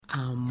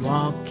I'm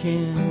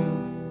walking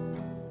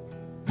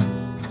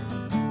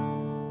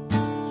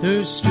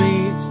through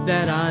streets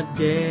that are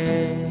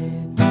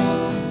dead,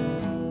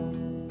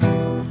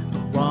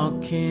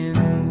 walking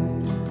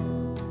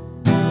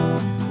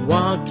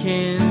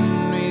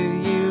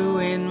with you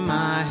in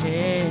my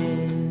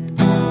head.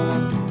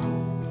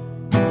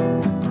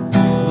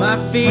 My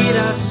feet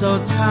are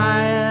so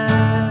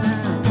tired,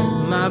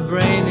 my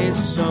brain is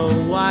so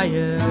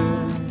wired,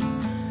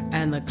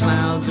 and the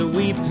clouds are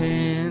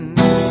weeping.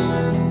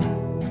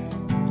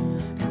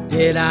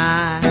 Did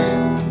I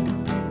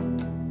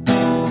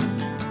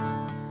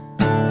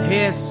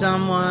hear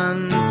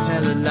someone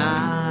tell a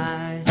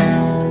lie?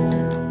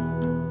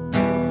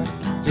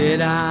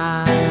 Did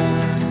I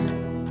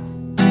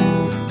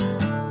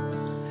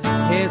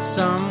hear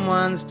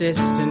someone's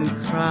distant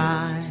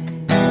cry?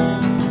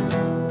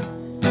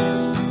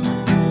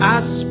 I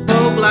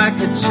spoke like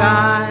a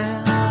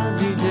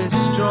child, you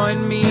destroyed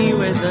me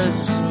with a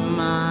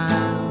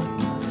smile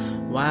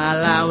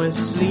while I was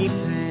sleeping.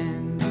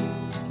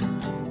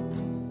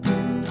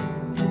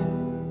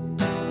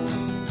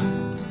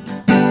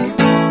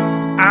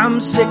 I'm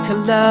sick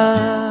of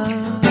love,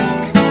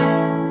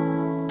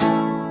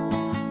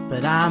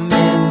 but I'm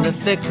in the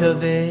thick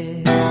of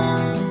it.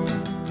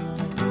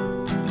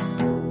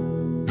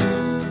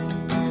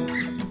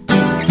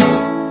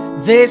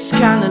 This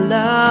kind of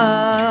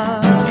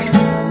love,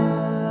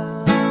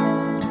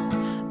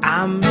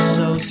 I'm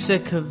so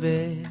sick of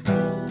it.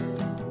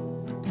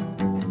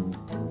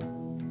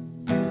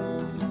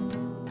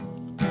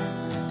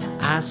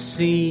 I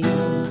see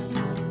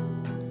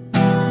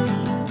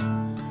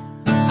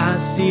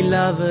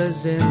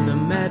lovers in the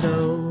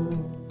meadow.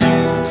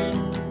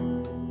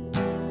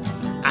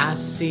 I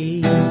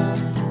see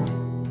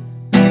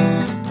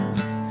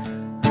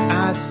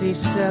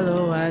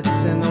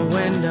silhouettes in the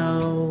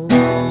window.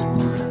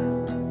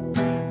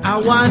 I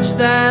watch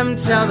them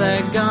till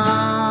they're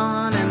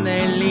gone, and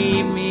they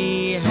leave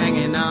me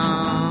hanging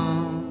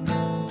on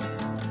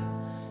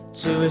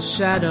to a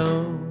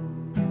shadow.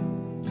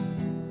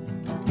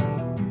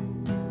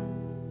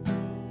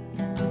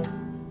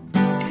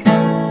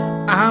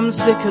 I'm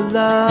sick of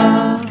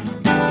love,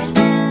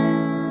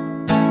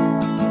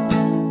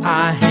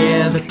 I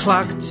hear the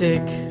clock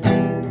tick.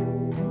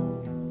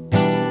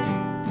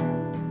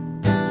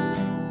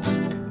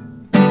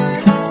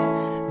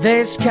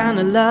 This kind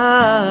of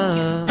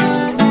love,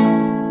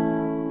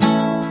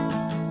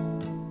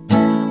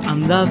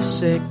 I'm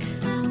lovesick.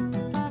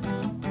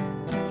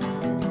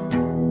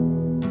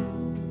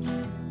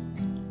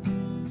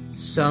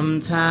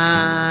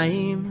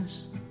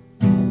 Sometimes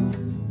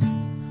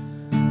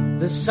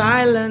the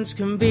silence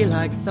can be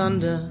like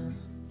thunder.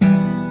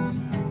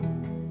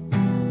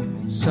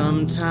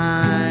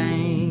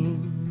 Sometimes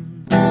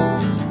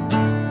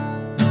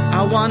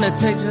I wanna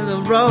take to the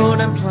road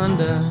and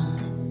plunder.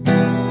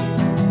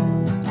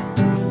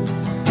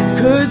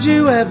 Could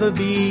you ever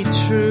be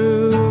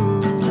true?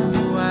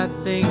 I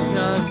think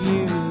of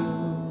you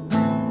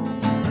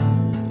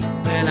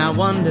and I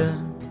wonder.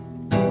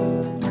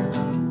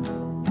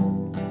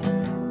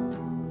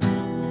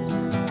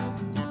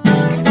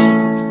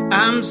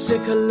 I'm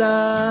sick of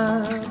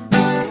love,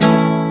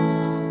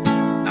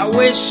 I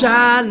wish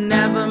I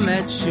never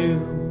met you.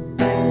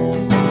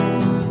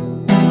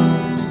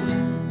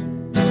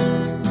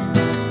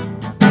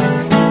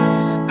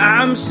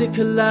 I'm sick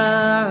of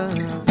love,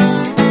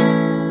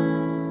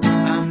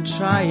 I'm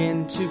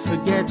trying to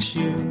forget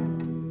you.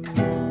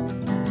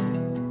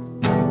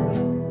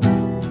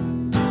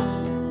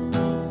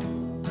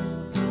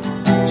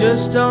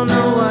 Just don't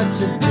know what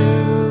to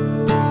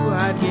do,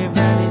 I'd give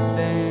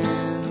anything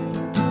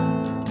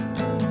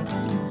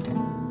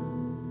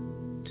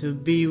to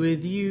be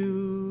with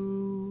you.